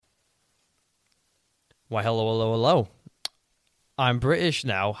Why, hello, hello, hello. I'm British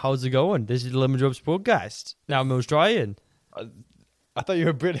now. How's it going? This is the Lemon Drops Podcast. Now I'm Australian. I thought you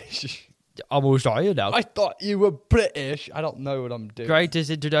were British. I'm Australian now. I thought you were British. I don't know what I'm doing. Greatest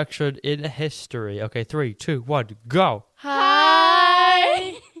introduction in history. Okay, 3, 2, 1, go.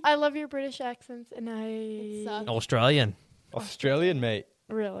 Hi. I love your British accents, and Australian. Australian, mate.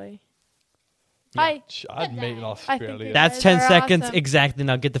 Really. Yeah, Hi. I'd mate in Australia. That's guys 10 are seconds awesome. exactly.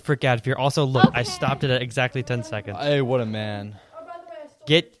 Now get the frick out of here. Also, look, I Okay. stopped it at exactly 10 seconds. Hey, what a man.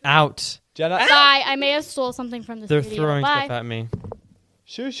 Get out. Jenna. Bye. I may have stole something from the They're studio. throwing Bye. stuff at me.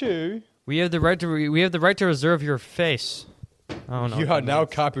 Shoo shoo. We have the right to reserve your face. Oh no. You are now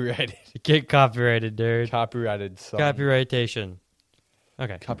copyrighted. Get copyrighted, dude. Copyrighted song. Copyrightation.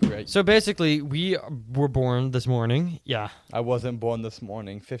 Okay. Copyright. So basically, we were born this morning. Yeah. I wasn't born this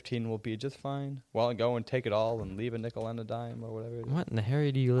morning. 15 will be just fine. Well, go and take it all and leave a nickel and a dime or whatever it is. What in the hell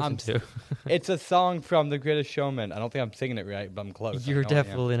do you listen to? It's a song from The Greatest Showman. I don't think I'm singing it right, but I'm close. You're I know I am.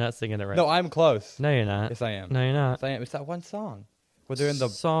 definitely not singing it right. No, I'm close. No, you're not. Yes, I am. No, you're not. Yes, I am. It's that one song. Where they're in the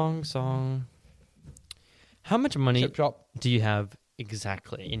song. How much money chip shop. do you have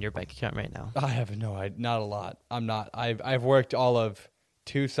exactly in your bank account right now? I have no idea. Not a lot. I'm not. I've worked all of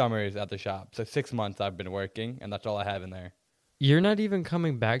 2 summers at the shop. So 6 months I've been working, and that's all I have in there. You're not even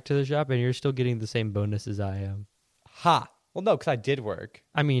coming back to the shop, and you're still getting the same bonus as I am. Ha! Well, no, because I did work.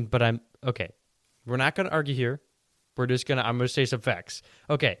 I mean, but I'm okay. We're not going to argue here. I'm going to say some facts.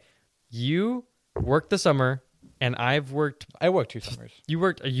 Okay. You worked the summer, and I've worked. I worked 2 summers. You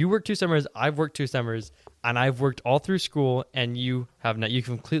worked 2 summers. I've worked 2 summers, and I've worked all through school. And you have not. You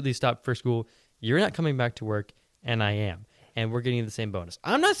completely stopped for school. You're not coming back to work, and I am, and we're getting the same bonus.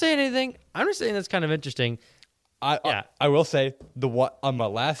 I'm not saying anything. I'm just saying that's kind of interesting. I will say on my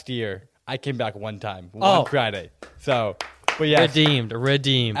last year, I came back one time, one Friday. So, but yeah,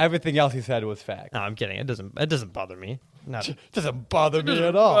 Redeemed. everything else he said was fact. No, I'm kidding. It doesn't bother me. No, Doesn't bother me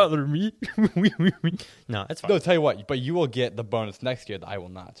at all. bother me. No, it's fine. No, tell you what, but you will get the bonus next year that I will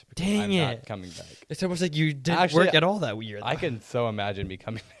not. Because Dang I'm it. not coming back. It's almost like you didn't Actually, work at all that year. I can so imagine me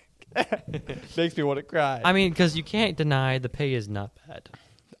coming back. Makes me want to cry. I mean, because you can't deny the pay is not bad.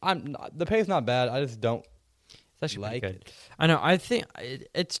 The pay's not bad. I just don't It's actually like pretty good. it. I know. I think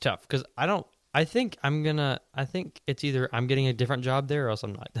it's tough because I think it's either I'm getting a different job there or else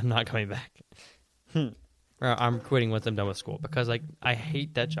I'm not coming back. Or I'm quitting once I'm done with school because I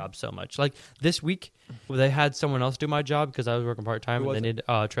hate that job so much. Like this week, they had someone else do my job because I was working part time. Who And they was did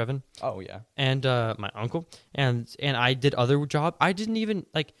Trevin Oh yeah. and my uncle and I did other job. I didn't even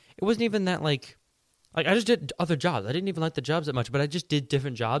it wasn't even that like I just did other jobs. I didn't even like the jobs that much, but I just did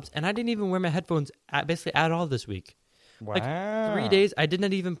different jobs and I didn't even wear my headphones basically at all this week. Wow. Like 3 days, I did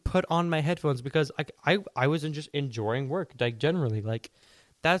not even put on my headphones because I wasn't just enjoying work. Like generally,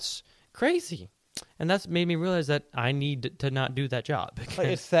 that's crazy, and that's made me realize that I need to not do that job. Like,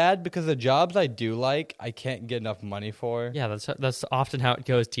 it's sad because the jobs I do like, I can't get enough money for. Yeah, that's often how it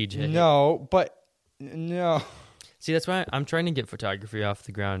goes, TJ. No, but no. See, that's why I'm trying to get photography off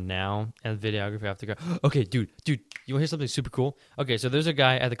the ground now and videography off the ground. Okay, dude, you want to hear something super cool? Okay, so there's a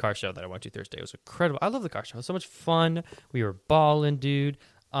guy at the car show that I went to Thursday. It was incredible. I love the car show. It was so much fun. We were balling, dude.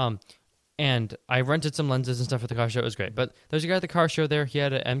 And I rented some lenses and stuff at the car show. It was great. But there's a guy at the car show there. He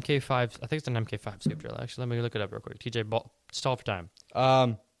had an MK5. I think it's an MK5 scoop drill. Actually, let me look it up real quick. TJ, stall for time.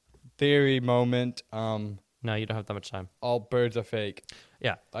 Theory moment. No, you don't have that much time. All birds are fake.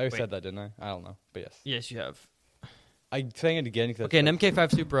 Yeah. I already Wait. said that, didn't I? I don't know, but yes. Yes, you have. I'm saying it again because Okay, an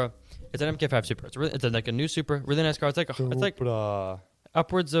MK5 Supra. It's an MK5 Supra. It's like a new Supra, really nice car. It's like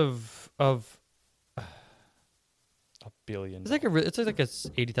upwards of $1 billion. it's like a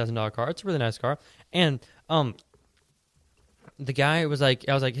 $80,000 car. It's a really nice car. And the guy was like,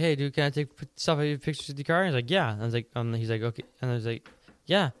 I was like, hey, dude, can I take pictures of the car? And he's like, yeah. And I was like, he's like, okay. And I was like,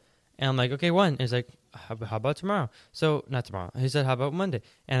 yeah. And I'm like, okay, when? And he's like, how about tomorrow? So not tomorrow. He said, how about Monday?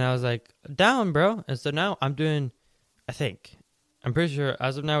 And I was like, down, bro. And so now I'm doing. I'm pretty sure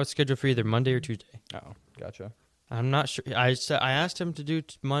as of now it's scheduled for either Monday or Tuesday. Oh, gotcha. I'm not sure. I asked him to do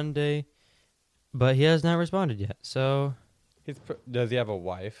Monday, but he has not responded yet. So Does he have a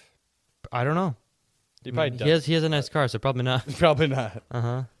wife? I don't know. He probably does. He has a nice car, so probably not. Probably not.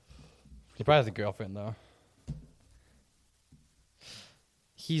 Uh-huh. He probably has a girlfriend though.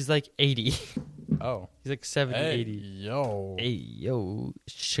 He's like 80. Oh. He's like 70, Hey, 80. yo. Hey, yo,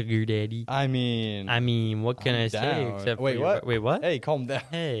 sugar daddy. I mean, what can I'm I say? down. Except Wait, for what? Wait, what? Hey, calm down.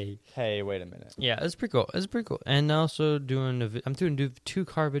 Hey. Hey, wait a minute. Yeah, it's pretty cool. It's pretty cool. And also I'm doing 2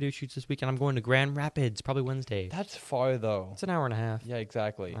 car video shoots this week, and I'm going to Grand Rapids probably Wednesday. That's far though. It's an hour and a half. Yeah,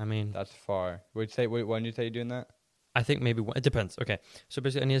 exactly. I mean, That's far. When did you say you're doing that? I think maybe it depends. Okay, so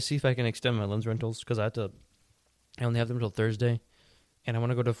basically, I need to see if I can extend my lens rentals because I only have them until Thursday, and I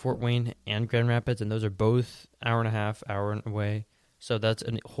want to go to Fort Wayne and Grand Rapids, and those are both hour and a half, hour away. So that's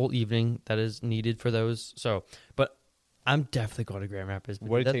a whole evening that is needed for those. So, but I'm definitely going to Grand Rapids.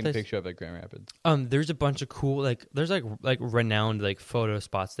 What are you That taking a place- picture of at Grand Rapids? There's a bunch of cool there's renowned photo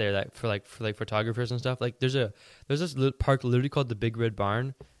spots there that for photographers and stuff. Like there's this park literally called the Big Red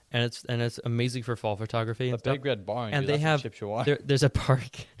Barn, and it's amazing for fall photography The and stuff. Big Red Barn. And dude, they that's have a Chippewa. there's a park.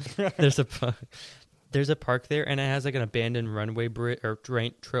 There's a park there, and it has like an abandoned runway bridge or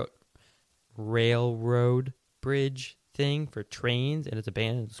railroad bridge thing for trains, and it's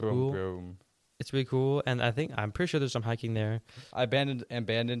abandoned. It's cool. Vroom. It's really cool, and I'm pretty sure there's some hiking there.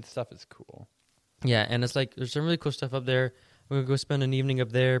 Abandoned stuff is cool. Yeah, and it's like there's some really cool stuff up there. We're gonna go spend an evening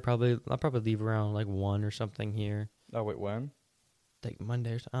up there. I'll probably leave around 1 or something here, Oh wait, when? like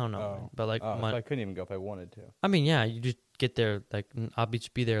Monday. I don't know, Oh. but So I couldn't even go if I wanted to. I mean, yeah, you just get there. I'll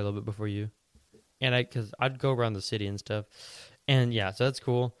be there a little bit before you, and because I'd go around the city and stuff, and yeah, so that's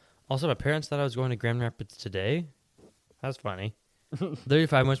cool. Also, my parents thought I was going to Grand Rapids today. That's funny.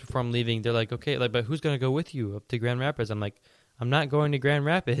 35 minutes before I'm leaving, they're like, "Okay, but who's gonna go with you up to Grand Rapids?" I'm like, "I'm not going to Grand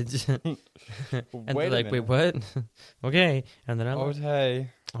Rapids." And they're like, "Wait, what?" Okay, and then I left. Hey.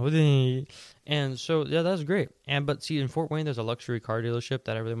 And so yeah, that was great. But see, in Fort Wayne, there's a luxury car dealership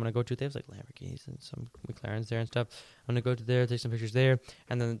that I really want to go to. They have Lamborghinis and some McLarens there and stuff. I'm gonna go to there, take some pictures there,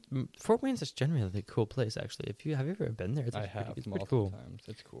 and then Fort Wayne's just generally a cool place. Actually, have you ever been there? It's I actually have it's pretty multiple cool. times.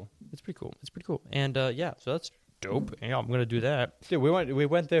 It's cool. It's pretty cool. And yeah, so that's dope. Yeah, I'm gonna do that. Dude, we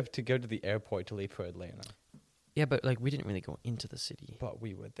went there to go to the airport to leave for Atlanta, Yeah, but we didn't really go into the city. but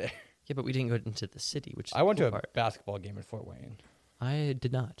we went there. Yeah, but we didn't go into the city, which is I went the to cool a part. basketball game in Fort Wayne. I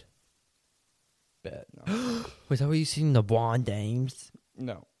did not. Bet no. Was that where you seen the Blonde Dames?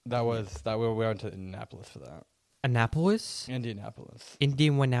 No, we went to Indianapolis for that. Annapolis? Indianapolis.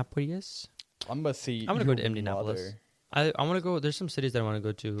 Indianapolis? I'm gonna see. I'm gonna go to your Indianapolis. mother. I want to go. There's some cities that I want to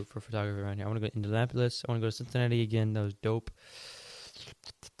go to for photography around here. I want to go to Indianapolis. I want to go to Cincinnati again. That was dope.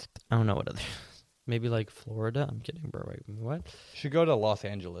 I don't know what other. Maybe Florida. I'm kidding, bro. Wait, what? You should go to Los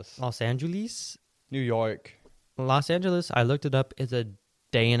Angeles, Los Angeles? New York. Los Angeles, I looked it up. It's a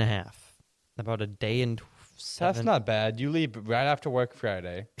day and a half. About a day and 7. That's not bad. You leave right after work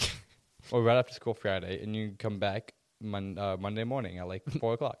Friday, or right after school Friday, and you come back Monday morning at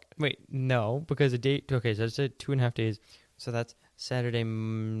 4:00. Wait, no, because a day. Okay, so it's 2.5 days. So that's Saturday.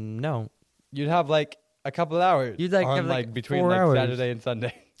 No, You'd have a couple hours. You'd on, have, between 4 hours. Saturday and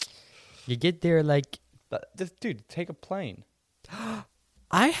Sunday. you get there Just dude, take a plane.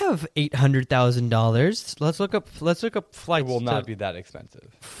 I have $800,000. Let's look up flights. It will not be that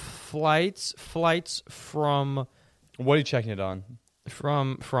expensive. Flights from What are you checking it on?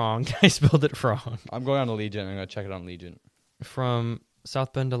 Frong. I spelled it wrong. I'm going on Allegiant. I'm gonna check it on Allegiant. From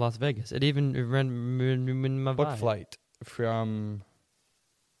South Bend to Las Vegas. It even ran my What vibe. flight from?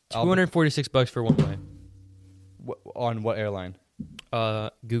 $246 for one way. On what airline?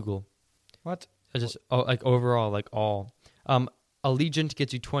 Google. What? I just overall all. Allegiant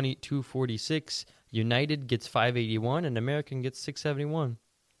gets you $246. United gets $581, and American gets $671.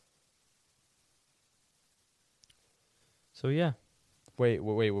 So yeah, Wait.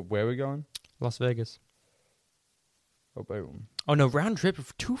 Where are we going? Las Vegas. Oh, boom. Oh no, round trip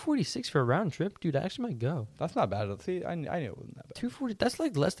 $246 for a round trip, dude. I actually might go. That's not bad. See, I knew it wasn't that bad. $240. That's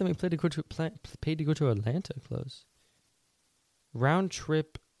less than we paid to go to Atlanta. Close. Round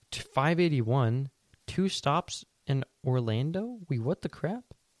trip to $581. 2 stops in Orlando. Wait, what the crap?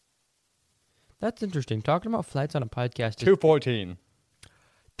 That's interesting. Talking about flights on a podcast. $214.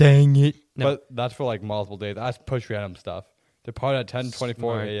 Dang it! No. But that's for multiple days. That's push random stuff. Depart at 10:24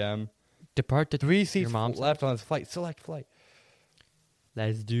 Smart. a.m. Depart to 3 your seats mom's left on this flight. Select flight.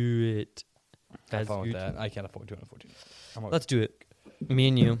 Let's do it. Have That's fun with good. that. I can't afford $214. Let's do it. Me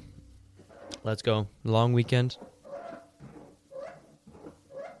and you. Let's go. Long weekend.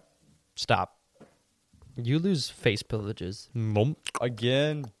 Stop. You lose face privileges.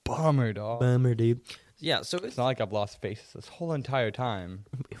 Again, bummer, dog. Bummer, dude. Yeah, so It's not like I've lost faces this whole entire time.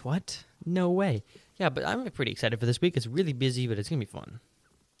 what? No way. Yeah, but I'm pretty excited for this week. It's really busy, but it's gonna be fun.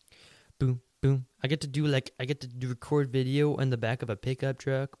 Boom, boom. I get to record video in the back of a pickup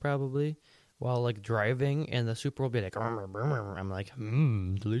truck probably while driving, and the Super will be like, I'm like,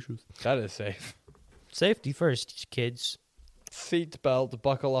 delicious. That is safe. Safety first, kids. Seat belt,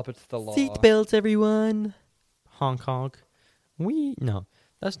 buckle up. It's the law. Seat belts, everyone. Honk honk. No,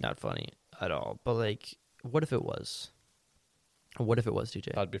 that's not funny at all. But what if it was? What if it was,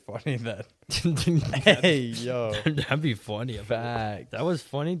 DJ? That'd be funny then. Hey, yo. that'd be funny. Fact. That was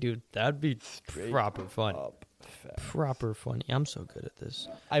funny, dude. That'd be Straight proper fun. up. Proper funny. I'm so good at this.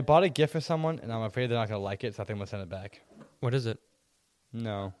 I bought a gift for someone, and I'm afraid they're not gonna like it, so I think I'm gonna send it back. What is it?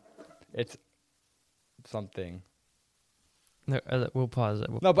 No, it's something. No, we'll pause it.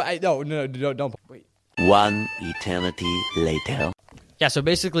 No, but don't. Wait. One eternity later. Yeah, so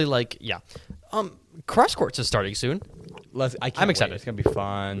basically, Cross Courts is starting soon. I'm excited. It's gonna be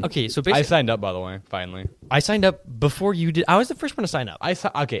fun. Okay, so I basically, signed up, by the way. Finally, I signed up before you did. I was the first one to sign up. I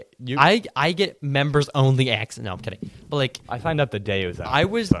get members only access. No, I'm kidding. But I signed up the day it was up.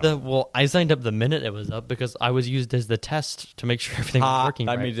 I signed up the minute it was up because I was used as the test to make sure everything was working.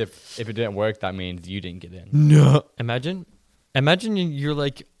 That right. means if it didn't work, that means you didn't get in. No. Imagine you're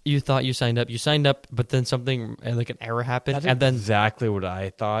like, you thought you signed up, but then something like an error happened, That's and then exactly what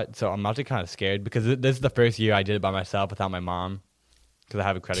I thought. So I'm actually kind of scared because this is the first year I did it by myself without my mom because I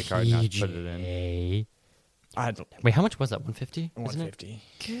have a credit card and I put it in. Wait, how much was that? 150? 150.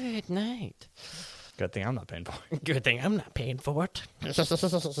 Good night. Good thing I'm not paying for it. Good thing I'm not paying for it. Yeah,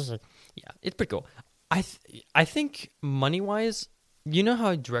 it's pretty cool. I think money wise, you know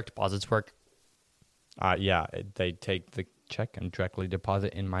how direct deposits work. Yeah, they take the check and directly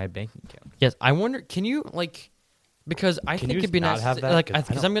deposit in my bank account. Yes, I wonder. Can you because I think it'd be nice. Have that? I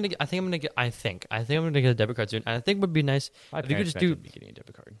think I'm gonna get a debit card soon. And I think it would be nice if you could just do. Be getting a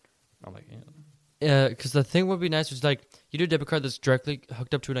debit card. I'm like, Because the thing would be nice is you do a debit card that's directly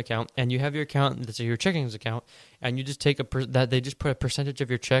hooked up to an account, and you have your account that's your checkings account, and you just take that they just put a percentage of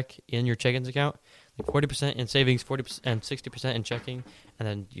your check in your checkings account, like 40% in savings, 40% and 60% in checking, and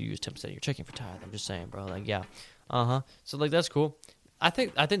then you use 10% of your checking for tithe. I'm just saying, bro. So that's cool. I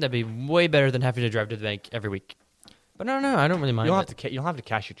think that'd be way better than having to drive to the bank every week. But no, I don't really mind. You don't have to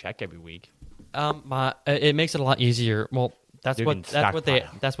cash your check every week. It makes it a lot easier. Well, that's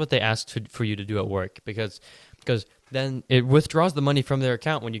what they asked for you to do at work because then it withdraws the money from their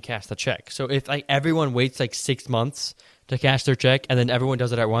account when you cash the check. So if everyone waits 6 months to cash their check and then everyone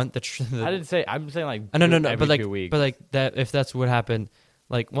does it at once, I didn't say. I'm saying no, every 2 weeks. But that if that's what happened,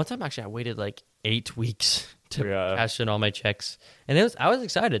 one time actually I waited 8 weeks to cash in all my checks, and I was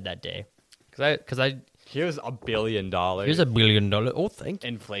excited that day because I here's $1 billion. Here's $1 billion. Oh, thank you.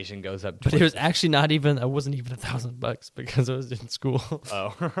 Inflation goes up, but it was actually not even. It wasn't even $1,000 because I was in school.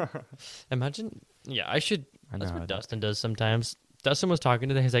 Oh, imagine. Yeah, I should. That's what that. Dustin does sometimes. Dustin was talking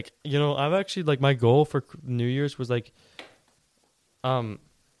today. He's like, I've actually my goal for New Year's was he's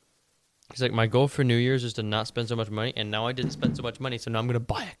like, my goal for New Year's is to not spend so much money, and now I didn't spend so much money, so now I'm gonna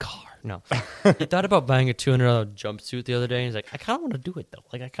buy a car. No, he thought about buying a $200 jumpsuit the other day, and he's like, I kind of want to do it though.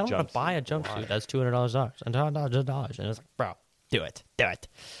 I kind of want to buy a jumpsuit that's $200 and $200, and it's like, bro, do it,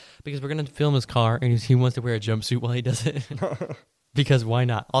 because we're gonna film his car, and he wants to wear a jumpsuit while he does it. Because why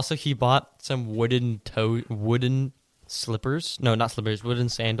not? Also, he bought some wooden slippers. No, not slippers. Wooden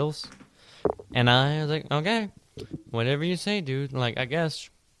sandals. And I was like, okay, whatever you say, dude. I guess.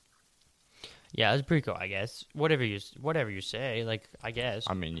 Yeah, it's pretty cool. I guess whatever you say. I guess.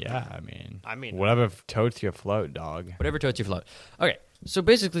 I mean, I mean, whatever floats your float, dog. Whatever floats your float. Okay, so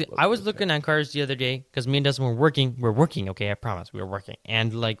basically, I was looking at cars the other day because me and Dustin were working. We're working. Okay, I promise, we were working,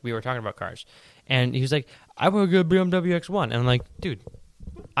 and we were talking about cars, and he was like, "I want to get a BMW X1," and I'm like, "Dude,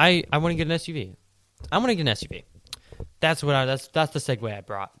 I want to get an SUV. I want to get an SUV." That's the segue I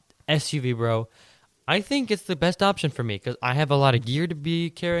brought. SUV, bro. I think it's the best option for me because I have a lot of gear to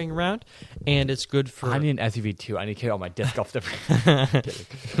be carrying around, and it's good for. I need an SUV too. I need to carry all my disc golf stuff.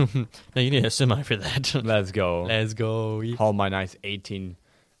 No, you need a semi for that. Let's go. Haul my nice 18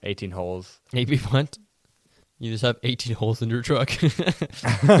 holes. Maybe what? You just have 18 holes in your truck.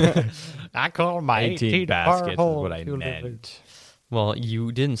 I call my 18 baskets is what I hole. meant. Well,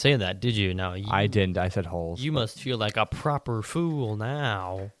 you didn't say that, did you? No, I didn't. I said holes. You must feel like a proper fool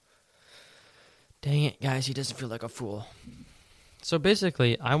now. Dang it, guys, he doesn't feel like a fool. So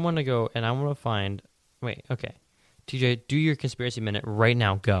basically, I want to go and I want to find... Wait, okay. TJ, do your conspiracy minute right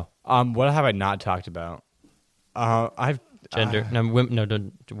now. Go. What have I not talked about? I've... Gender.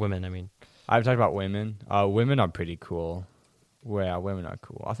 Women, I mean. I've talked about women. Women are pretty cool. Well, women are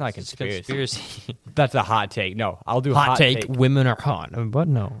cool. That's not a conspiracy. That's a hot take. No, I'll do hot take. Women are hot. But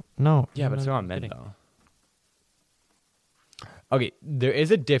no. Yeah, but it's not meant, though. Okay, there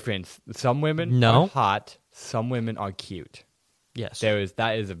is a difference. Some women are hot. Some women are cute. Yes.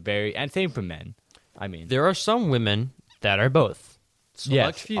 That is a very... And same for men. I mean... There are some women that are both.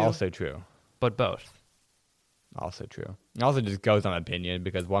 Select few. Also true. But both. Also true. It also just goes on opinion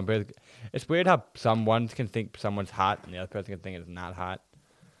because one person... It's weird how someone can think someone's hot and the other person can think it's not hot.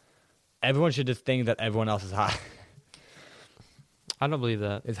 Everyone should just think that everyone else is hot. I don't believe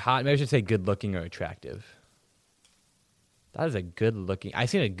that. It's hot. Maybe I should say good looking or attractive. That is a good looking... I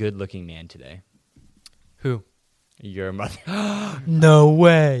seen a good looking man today. Who? Your mother. No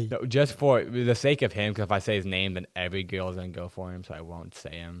way. No, just for the sake of him, because if I say his name, then every girl's gonna go for him, so I won't say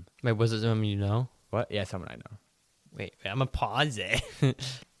him. Wait, was it someone you know? What? Yeah, someone I know. Wait, I'm gonna pause it.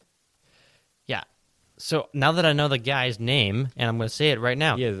 Yeah. So now that I know the guy's name, and I'm gonna say it right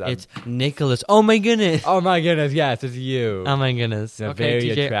now, He is, it's Nicholas. Oh my goodness. Oh my goodness! Yes, it's you. Oh my goodness. He's a Okay,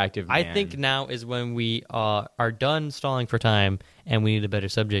 very TJ, attractive man. I think now is when we are done stalling for time, and we need a better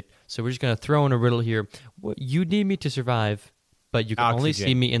subject. So we're just gonna throw in a riddle here. You need me to survive, but you can only Oxygen.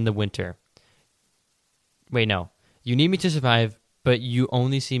 see me in the winter. Wait, no. You need me to survive, but you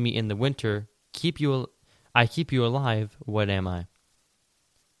only see me in the winter. I keep you alive. What am I?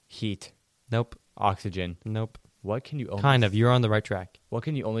 Heat, Nope. oxygen. Nope. What can you only Kind of. You're on the right track. What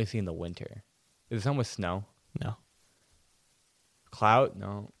can you only see in the winter? Is it something with snow? No. Cloud?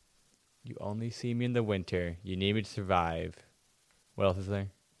 No. You only see me in the winter. You need me to survive. What else is there?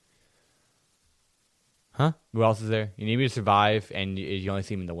 Huh? What else is there? You need me to survive, and you only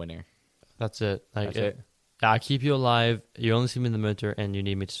see me in the winter. That's it. Like That's it. I keep you alive. You only see me in the winter, and you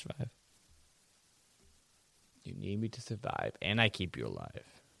need me to survive. You need me to survive, and I keep you alive.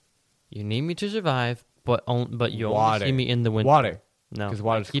 You need me to survive, but you only Water. see me in the winter. Water. No, Because I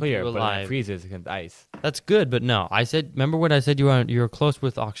water's keep clear, you but when it alive. freezes, it can ice. That's good, but no. I said. Remember what I said? You're close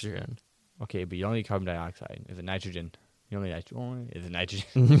with oxygen. Okay, but you don't need carbon dioxide. Is it nitrogen? You only nitrogen. Is it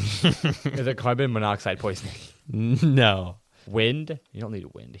nitrogen? Is it carbon monoxide poisoning? No. Wind? You don't need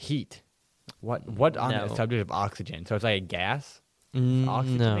wind. Heat. What on No. the subject of oxygen? So it's like a gas? Is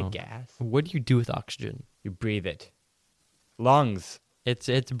oxygen No. a gas? What do you do with oxygen? You breathe it. Lungs. It's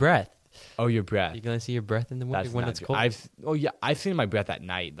breath. Oh, your breath. You can only see your breath in the winter That's when not it's good. cold. I've seen my breath at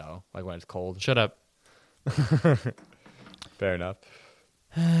night though, like when it's cold. Shut up. Fair enough.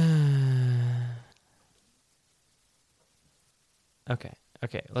 Okay.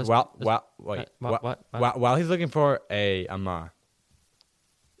 Let's. While he's looking for a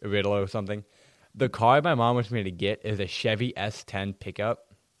riddle or something, the car my mom wants me to get is a Chevy S10 pickup.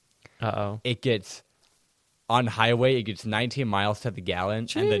 Uh-oh. It gets on highway. It gets 19 miles to the gallon,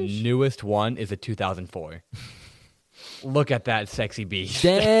 and the Sheesh. newest one is a 2004. Look at that sexy beast.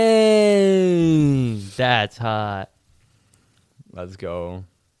 Dang. That's hot. Let's go.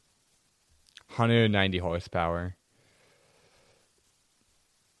 190 horsepower.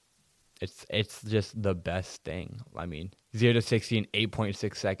 It's just the best thing. I mean, 0 to 60 in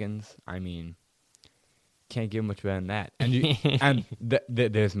 8.6 seconds. I mean, can't get much better than that. And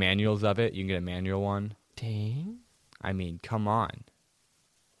there's manuals of it. You can get a manual one. Dang. I mean, come on.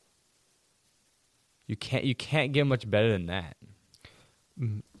 You can't get much better than that.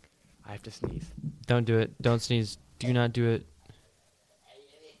 I have to sneeze. Don't do it. Don't sneeze. Do not do it.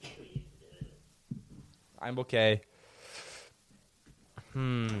 I'm okay.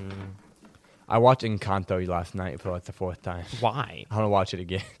 I watched Encanto last night for like the 4th time. Why? I want to watch it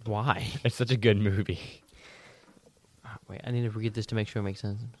again. Why? It's such a good movie. Wait, I need to read this to make sure it makes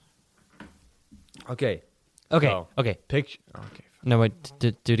sense. Okay. Okay. So, Okay. Picture. Okay. No, wait. Do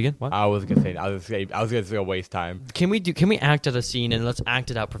it again. What? I was gonna say waste time. Can we act out a scene and let's act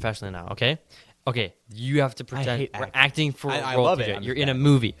it out professionally now? Okay. Okay. You have to pretend hate we're acting. acting for I a role. love it. TJ. I'm You're just in a bad.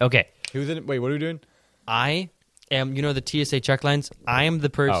 movie. Okay. Who's in it? Wait, what are we doing? I am. You know the TSA check lines. I am the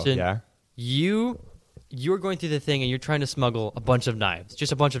person. Oh, yeah. You're going through the thing and you're trying to smuggle a bunch of knives.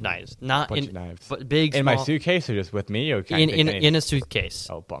 Just a bunch of knives. Not Bunch in of knives. but big. In my small- suitcase or just with me? Or can I take anything? in a suitcase.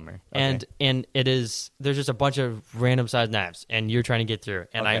 Oh, bummer. Okay. And it is there's just a bunch of random sized knives and you're trying to get through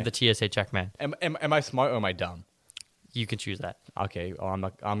and I am the TSA check man. Am I smart or am I dumb? You can choose that. Okay. Well, I'm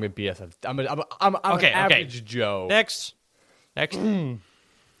gonna BS. I'm Okay, an average Joe. Next.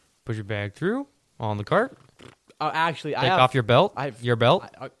 Put your bag through on the cart. Actually, Take off your belt. Your belt.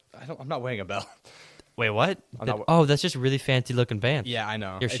 I'm not wearing a belt. Wait, what? I'm not- Oh, that's just really fancy looking pants. Yeah, I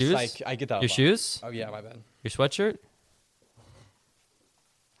know. Your It's shoes? like, I get that. a Your lot. shoes? Oh yeah, my bad. Your sweatshirt?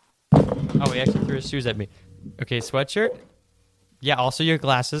 Oh, he actually threw his shoes at me. Okay, sweatshirt. Yeah, also your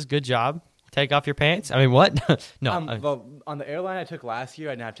glasses. Good job. Take off your pants. I mean, what? No, Well, on the airline I took last year,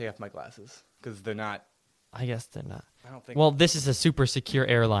 I didn't have to take off my glasses because they're not. I guess they're not. I don't think. Well, this is a super secure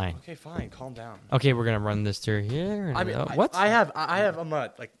airline. Okay, fine. Calm down. Okay, we're gonna run this through here. and- I mean, what? I have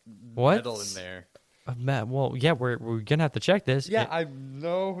like What? metal in there. Matt, well, yeah, we're gonna have to check this. Yeah, I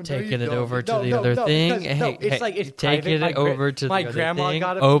know. Taking it over to the other thing. Hey, it's hey, like it's taking private. it over to my the other grandma thing.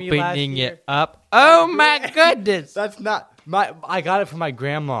 got it for me last Opening year. it up. Oh my goodness! That's not my. I got it from my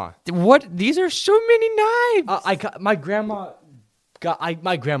grandma. What? These are so many knives. I got my grandma.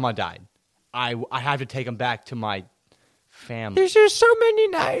 My grandma died. I have to take them back to my family. There's just so many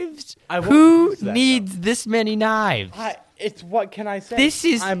knives. I won't Who use that, needs this many knives? It's what can I say? This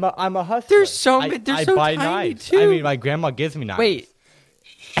is- I'm a hustler. There's so many- they're I so buy tiny, knives. too. I mean, my grandma gives me knives. Wait.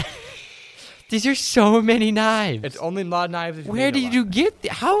 These are so many knives. It's only law knives. if Where need a did lot. you get?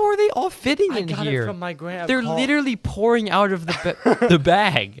 How are they all fitting I in got here? it from my grandma. They're literally pouring out of the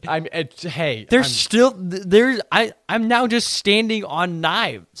bag. Hey, They're still there's. I'm now just standing on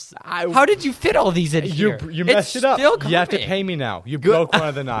knives. How did you fit all these in here? You messed It's it up. still You have to coming. pay me now. You broke one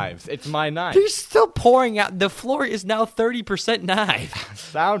of the knives. It's my knife. They're still pouring out. The floor is now 30% knives.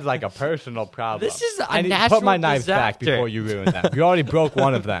 Sounds like a personal problem. This is a I need to natural put my knives back disaster. before you ruin them. You already broke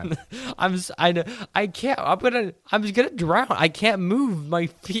one of them. I can't. I'm just gonna drown. I can't move. My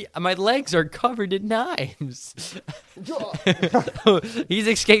feet. My legs are covered in knives. He's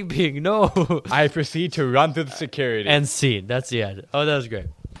escaping. No. I proceed to run through the security. And scene. That's the end. Oh, that was great.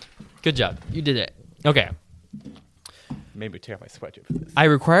 Good job. You did it. Okay. Made me tear my sweatshirt for this. I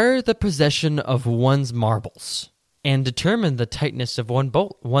require the possession of one's marbles and determine the tightness of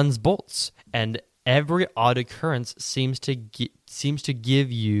one's bolts. And every odd occurrence seems to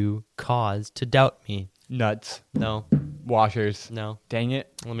give you cause to doubt me. Nuts. No. Washers. No. Dang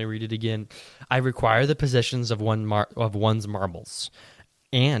it. Let me read it again. I require the possessions of one's marbles,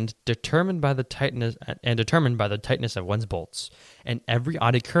 and determined by the tightness of one's bolts. And every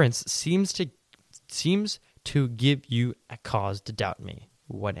odd occurrence seems to give you a cause to doubt me.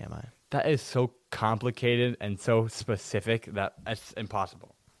 What am I? That is so complicated and so specific that it's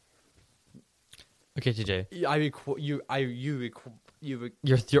impossible. Okay, TJ, you're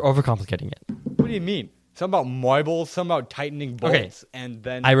overcomplicating it. What do you mean? Some about marbles, some about tightening bolts, Okay. and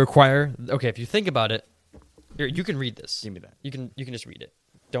then I require. Okay, if you think about it, here, you can read this. Give me that. You can just read it.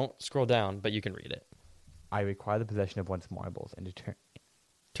 Don't scroll down, but you can read it. I require the possession of one's marbles and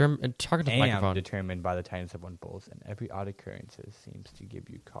Talking to the microphone. determined by the tightness of one's bolts, and every odd occurrence seems to give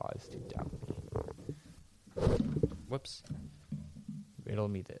you cause to doubt me. Whoops. Riddle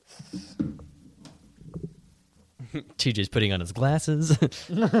me this. TJ's putting on his glasses.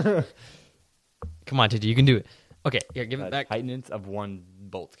 Come on, TJ, you can do it. Okay, here, give it back. Tightness of one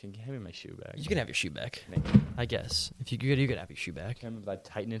bolt. Can you hand me my shoe back? You can have your shoe back, Thank you. I guess. If you could, you could have your shoe back. Determined by the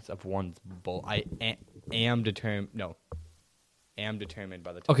tightness of one's bolt. I am determined. No, am determined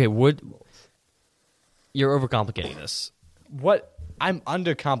by the. Okay, tightness of bolts. you're overcomplicating this. What? I'm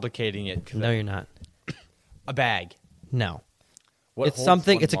undercomplicating it. 'Cause No, you're not. a bag. No, What it's holds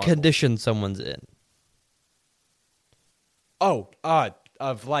something. one It's a marble? condition someone's in. Oh,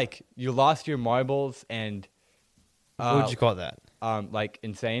 of like you lost your marbles and. What would you call that? Like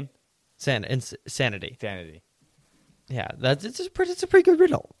insane. Sanity. Sanity. Yeah, it's a pretty good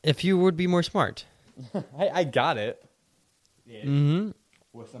riddle. If you would be more smart. I got it. Mm-hmm.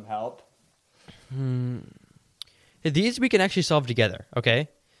 With some help. These we can actually solve together. Okay.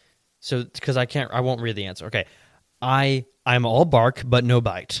 So because I won't read the answer. Okay. I'm all bark but no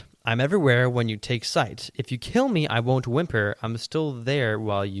bite. I'm everywhere when you take sight. If you kill me, I won't whimper. I'm still there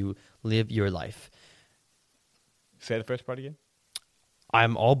while you live your life. Say the first part again.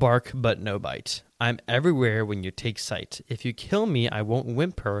 I'm all bark but no bite. I'm everywhere when you take sight. If you kill me, I won't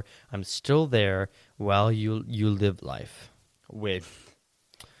whimper. I'm still there while you live life. With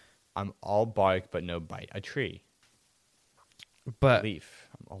I'm all bark but no bite. A tree. But Leaf.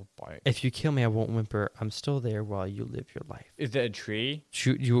 I'm all bark. if you kill me, I won't whimper. I'm still there while you live your life. Is it a tree?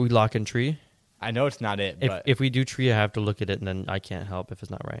 Shoot, you lock in tree? I know it's not it, but If we do tree, I have to look at it, and then I can't help if it's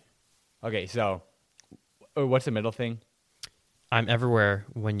not right. okay. So, what's the middle thing? I'm everywhere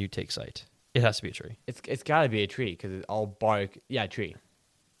when you take sight. It has to be a tree. It's got to be a tree because it's all bark. Yeah, tree.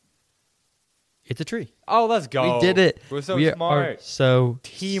 It's a tree. Oh, let's go. We did it. We're so we Are smart. so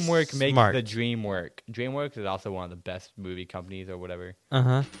Teamwork makes smart. the dream work. DreamWorks is also one of the best movie companies or whatever.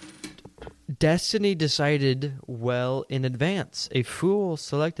 Uh-huh. Destiny decided well in advance. A fool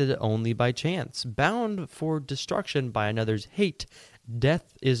selected only by chance. Bound for destruction by another's hate.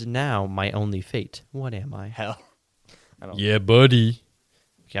 Death is now my only fate. What am I? Hell. I don't Yeah, buddy.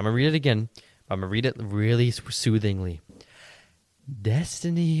 Okay, I'm going to read it again. I'm going to read it really soothingly.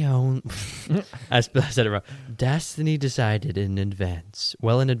 Destiny own. I said it wrong. Destiny decided in advance.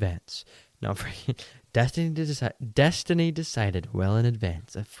 Well in advance. No, Destiny decided well in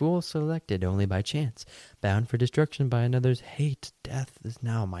advance. A fool selected only by chance. Bound for destruction by another's hate. Death is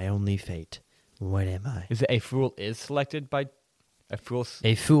now my only fate. What am I? Is it a fool is selected by a fool?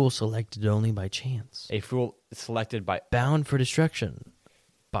 A fool selected only by chance. A fool selected by. Bound for destruction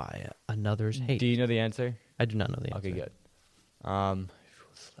by another's hate. Do you know the answer? I do not know the answer. Okay, good. Fool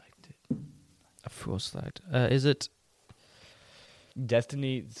selected. A fool select. Is it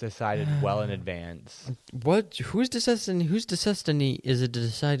Destiny decided well in advance. what? Whose destiny? Whose destiny is it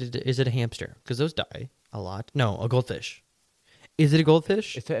decided? Is it a hamster? Because those die a lot. No, a goldfish. Is it a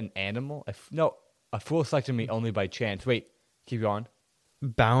goldfish? Is it an animal? No, a fool selected me only by chance. Wait, keep going.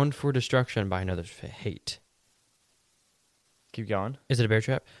 Bound for destruction by another's hate. Keep going. Is it a bear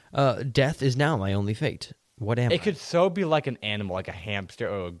trap? Death is now my only fate. What am I? It could so be like an animal, like a hamster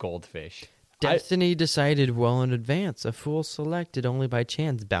or a goldfish. Destiny decided well in advance. A fool selected only by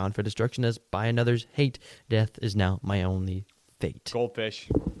chance. Bound for destruction as by another's hate. Death is now my only fate. Goldfish.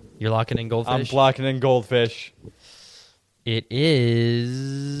 You're locking in I'm goldfish? blocking in goldfish. It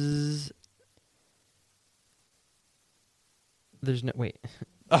is... There's no... Wait.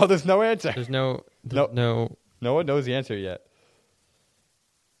 Oh, there's no answer. There's no... No one knows the answer yet.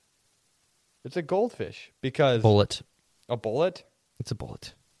 It's a goldfish because Bullet. a bullet. It's a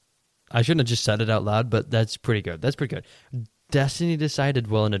bullet. I shouldn't have just said it out loud, but that's pretty good. That's pretty good. Destiny decided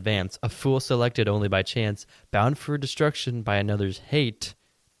well in advance. A fool selected only by chance. Bound for destruction by another's hate.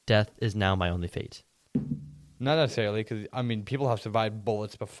 Death is now my only fate. Not necessarily, because I mean, people have survived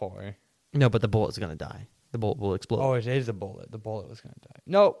bullets before. No, but the bullet's gonna die. The bullet will explode. Oh, it is a bullet. The bullet was gonna die.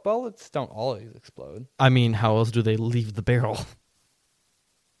 No, bullets don't always explode. I mean, how else do they leave the barrel?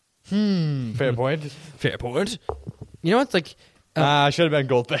 Fair point. Fair point. You know what's like? Should have been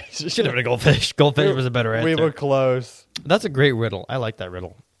goldfish. Should have been a goldfish. Goldfish was a better answer. We were close. That's a great riddle. I like that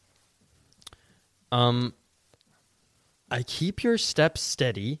riddle. I keep your steps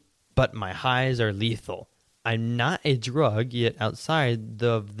steady, but my highs are lethal. I'm not a drug, yet outside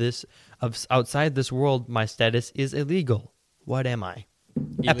this world, my status is illegal. What am I?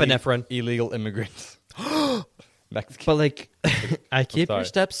 Epinephrine. Illegal immigrants. Mexican. But like, I keep your sorry.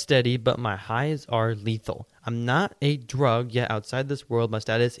 steps steady, but my highs are lethal. I'm not a drug, yet outside this world, my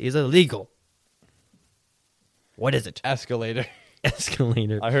status is illegal. What is it? Escalator.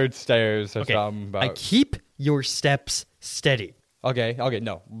 Escalator. I heard stairs or Okay. something about. I keep your steps steady. Okay,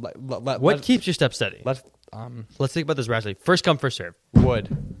 no. What keeps your steps steady? Let's Let's think about this rationally. First come, first serve. wood.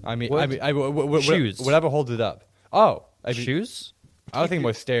 Shoes. Whatever holds it up. Oh, Shoes? I was thinking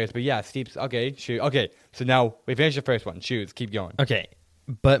more stairs, but yeah, steeps. Okay, shoe. Okay, so now we finished the first one. Shoes. Keep going. Okay,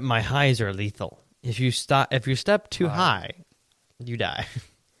 but my highs are lethal. If you step too high, you die.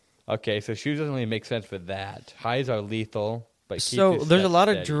 Okay, so shoes doesn't really make sense for that. Highs are lethal, but keep So your there's a steps lot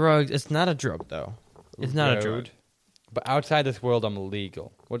of steady. drugs. It's not a drug though. It's not a drug. Road. But outside this world, I'm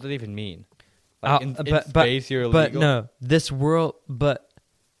illegal. What does it even mean? Like in but space, you're illegal. But no, this world. But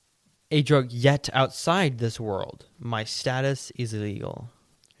a drug yet outside this world. My status is illegal.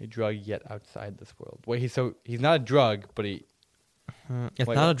 A drug yet outside this world. Wait, he's not a drug, but he. It's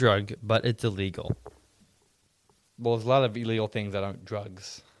Wait, not what? a drug, but it's illegal. Well, there's a lot of illegal things that aren't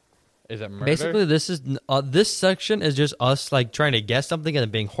drugs. Is it murder? Basically, this section is just us like trying to guess something and then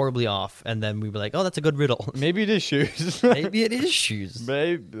being horribly off, and then we were like, "Oh, that's a good riddle." Maybe it is shoes. Maybe it is shoes.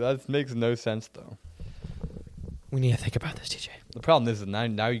 Maybe that makes no sense though. We need to think about this, TJ. The problem is now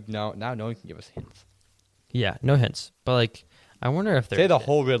no one can give us hints. Yeah, no hints, but like, I wonder if Say the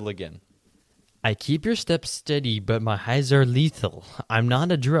whole riddle again. I keep your steps steady, but my highs are lethal. I'm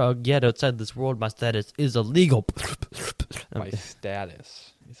not a drug, yet outside this world, my status is illegal. My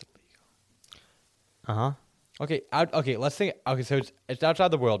status is illegal. Uh-huh. Okay, let's think. Okay, so it's outside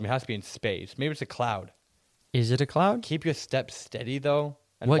the world. It has to be in space. Maybe it's a cloud. Is it a cloud? Keep your steps steady, though.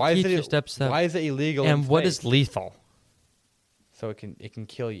 And What why keeps is it, your steps steady? Why is it illegal? And in what space? is lethal? So it can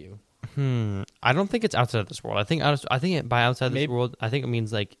kill you. I don't think it's outside this world. I think by outside this Maybe- world, I think it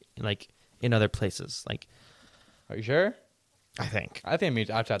means like in other places. Like, Are you sure? I think. I think it means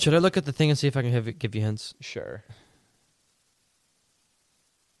outside. Should I look at the thing and see if I can give you hints? Sure.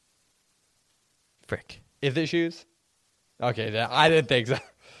 Frick. Is it shoes? Okay, I didn't think so.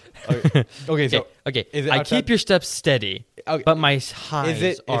 Okay, so Okay. is it I outside- keep your steps steady, Okay, but my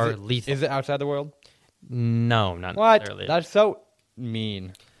highs are lethal. Is it outside the world? No, not What? necessarily. That's so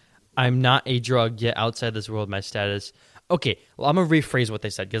mean. I'm not a drug, yet outside this world, my status. Okay, well, I'm gonna rephrase what they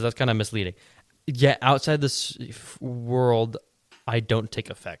said because that's kind of misleading. Yet outside this world, I don't take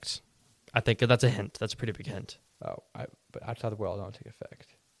effect. I think that's a hint. That's a pretty big hint. But outside the world, I don't take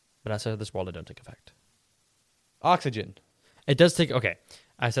effect. But outside of this world, I don't take effect. Oxygen. It does take. Okay,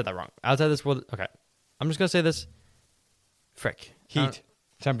 I said that wrong. Outside this world. Okay, I'm just gonna say this. Frick. Heat.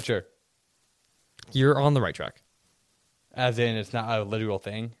 Temperature. You're on the right track. As in, it's not a literal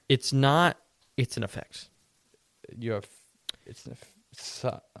thing. It's not. It's an effect.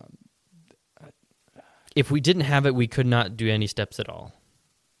 If we didn't have it, we could not do any steps at all.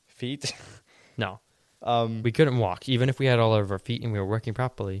 Feet. No. We couldn't walk, even if we had all of our feet and we were working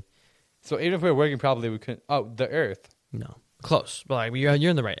properly. So even if we were working properly, we couldn't. Oh, the earth. No. Close. But like, you're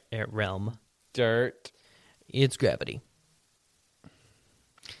in the right realm. Dirt. It's gravity.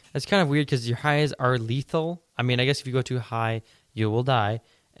 That's kind of weird because your highs are lethal. I mean, I guess if you go too high, you will die.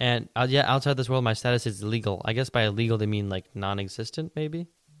 And outside this world, my status is illegal. I guess by illegal they mean like non-existent, maybe.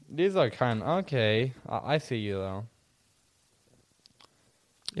 These are kind of okay. I see you though.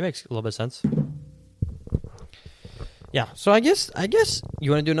 It makes a little bit of sense. Yeah. So I guess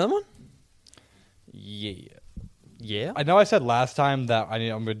you want to do another one? Yeah. Yeah. I know I said last time that I'm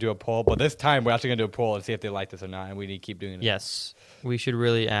going to do a poll, but this time we're actually going to do a poll and see if they like this or not, and we need to keep doing it. Yes. We should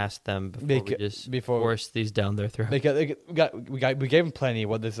really ask them before we just force these down their throat. We gave them plenty.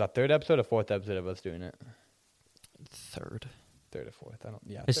 What, this is our third episode or fourth episode of us doing it? Third or fourth. I don't.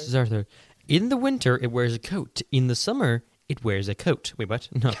 Yeah. This is our third. In the winter, it wears a coat. In the summer, it wears a coat. Wait, what?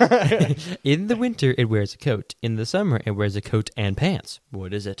 No. In the winter, it wears a coat. In the summer, it wears a coat and pants.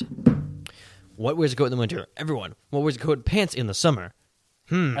 What is it? What wears a coat in the winter? Everyone. What wears a coat and pants in the summer?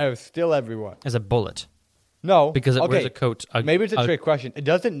 Oh, still everyone. As a bullet. No. Because it wears a coat. Maybe it's a trick question. It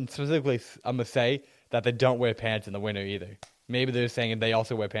doesn't specifically, I'm going to say, that they don't wear pants in the winter either. Maybe they're saying they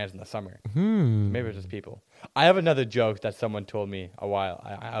also wear pants in the summer. Maybe it's just people. I have another joke that someone told me a while.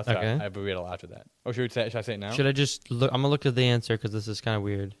 I have a riddle after that. Oh, should I say it now? Should I just look? I'm going to look at the answer because this is kind of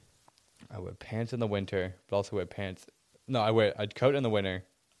weird. I wear pants in the winter, but also wear pants. No, I wear a coat in the winter.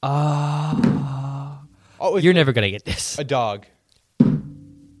 Oh, it's you're never going to get this. a dog.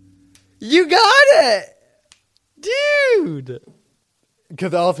 You got it! Dude!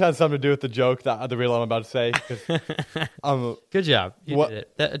 Because it also has something to do with the joke, that the riddle I'm about to say. Good job. You what- did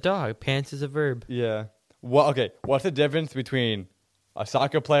it. A dog. Pants is a verb. Yeah. Well, okay. What's the difference between a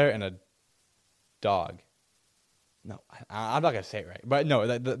soccer player and a dog? No, I'm not gonna say it right. But no,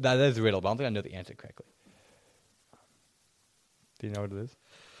 that is a riddle. But I don't think I know the answer correctly. Do you know what it is?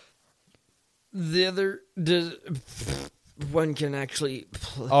 The other one can actually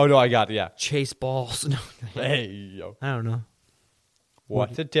Oh no, I got it. Yeah. chase balls. No, Hey yo. I don't know.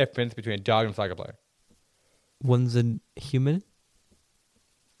 What's the difference between a dog and a soccer player? One's a human.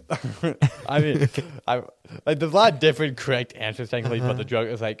 I mean, there's a lot of different correct answers technically, but the joke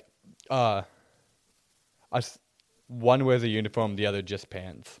is like, one wears a uniform, the other just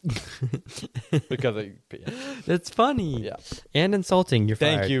pants. Because That's funny. Yeah. And insulting. You're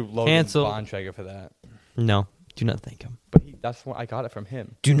fired. Thank you, Logan Cancel. Bontrager, for that. No, do not thank him. But that's what I got it from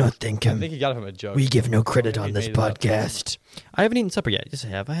him. Do not thank I him. think he got it from a joke. We give no credit He on this made it up. podcast. I haven't eaten supper yet. Yes, I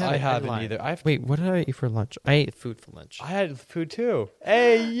have. I haven't lied. either. Wait, what did I eat for lunch? I ate food for lunch. I had food too.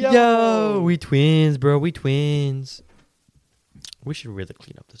 Hey, yo. Yo, we twins, bro. We twins. We should really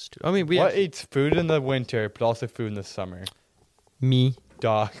clean up this studio. I mean, What eats food in the winter, but also food in the summer? Me.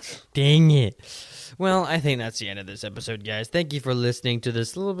 Dogs. Dang it. Well, I think that's the end of this episode, guys. Thank you for listening to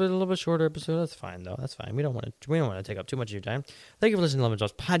this little bit shorter episode. That's fine, though. That's fine. We don't want to take up too much of your time. Thank you for listening to Lemon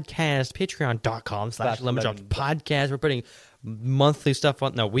Drops Podcast. Patreon.com/Lemon Drops Podcast. We're putting monthly stuff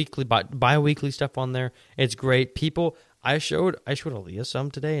on, weekly, bi-weekly stuff on there. It's great. People, I showed Aaliyah some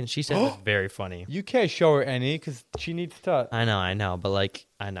today, and she said it was very funny. You can't show her any because she needs to. I know, but like,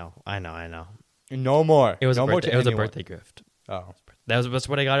 I know. No more. It was no a more birthday. to It was a anyone. birthday gift. Oh. That's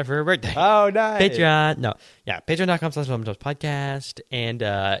what I got her for her birthday. Oh, nice. Patreon. No. Yeah. Patreon.com/LemonDropsPodcast. And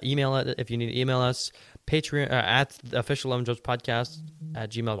email it if you need to email us. Patreon at the official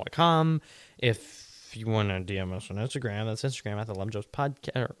lemondropspodcast@gmail.com. If you want to DM us on Instagram, that's Instagram at the Lemon Drops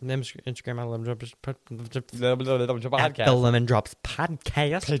Podcast. Or Instagram at Lemon Drops at the Lemon Drops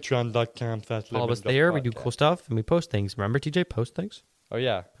Podcast. Patreon.com/Lemon Follow us Drops there. We do Podcast. cool stuff and we post things. Remember, TJ? Post things? Oh,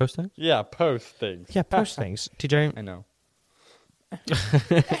 yeah. Post things? Yeah, post things. Yeah, post things. TJ? I know.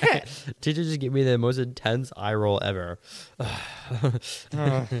 TJ just gave me the most intense eye roll ever.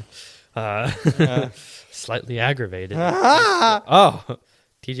 Slightly aggravated. Oh,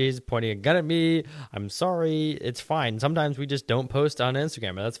 TJ's pointing a gun at me. I'm sorry. It's fine. Sometimes we just don't post on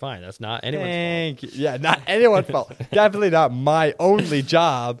Instagram, but that's fine. That's not anyone's Thank you. Yeah, not anyone's fault. Definitely not my only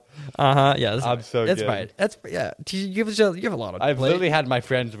job. fault. Yeah, that's I'm fine. so That's good. fine. That's yeah. TJ, you have a lot of. I've play. literally had my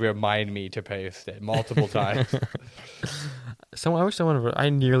friends remind me to post it multiple times. I wish someone.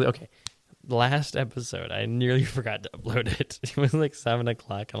 Last episode, I nearly forgot to upload it. It was like 7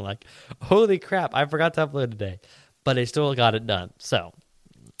 o'clock. I'm like, holy crap! I forgot to upload today, but I still got it done. So,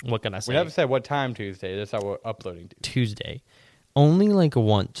 what can I say? We never said what time Tuesday. That's how we're uploading to. Tuesday. Only like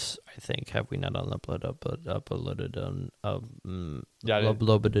once, I think, have we not uploaded on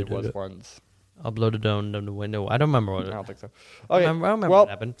It was once. uploaded on the window. I don't remember what. I don't think so. I Okay. don't remember well, what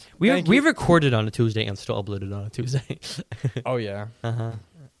happened. thank We you. recorded on a Tuesday and still uploaded on a Tuesday. Oh yeah.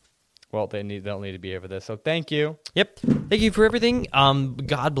 Well, they'll need to be here for this. So thank you. Yep. Thank you for everything.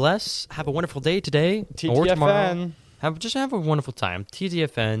 God bless. Have a wonderful day today or tomorrow. TTFN. Have a wonderful time.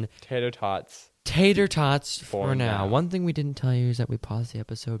 TTFN. Tater tots. Tater tots for For now. now. One thing we didn't tell you is that we paused the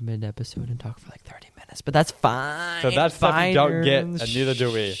episode mid-episode and talked for like 30 minutes. but that's fine. So that's stuff you don't get, Byron. and neither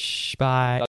do we. Shh, bye.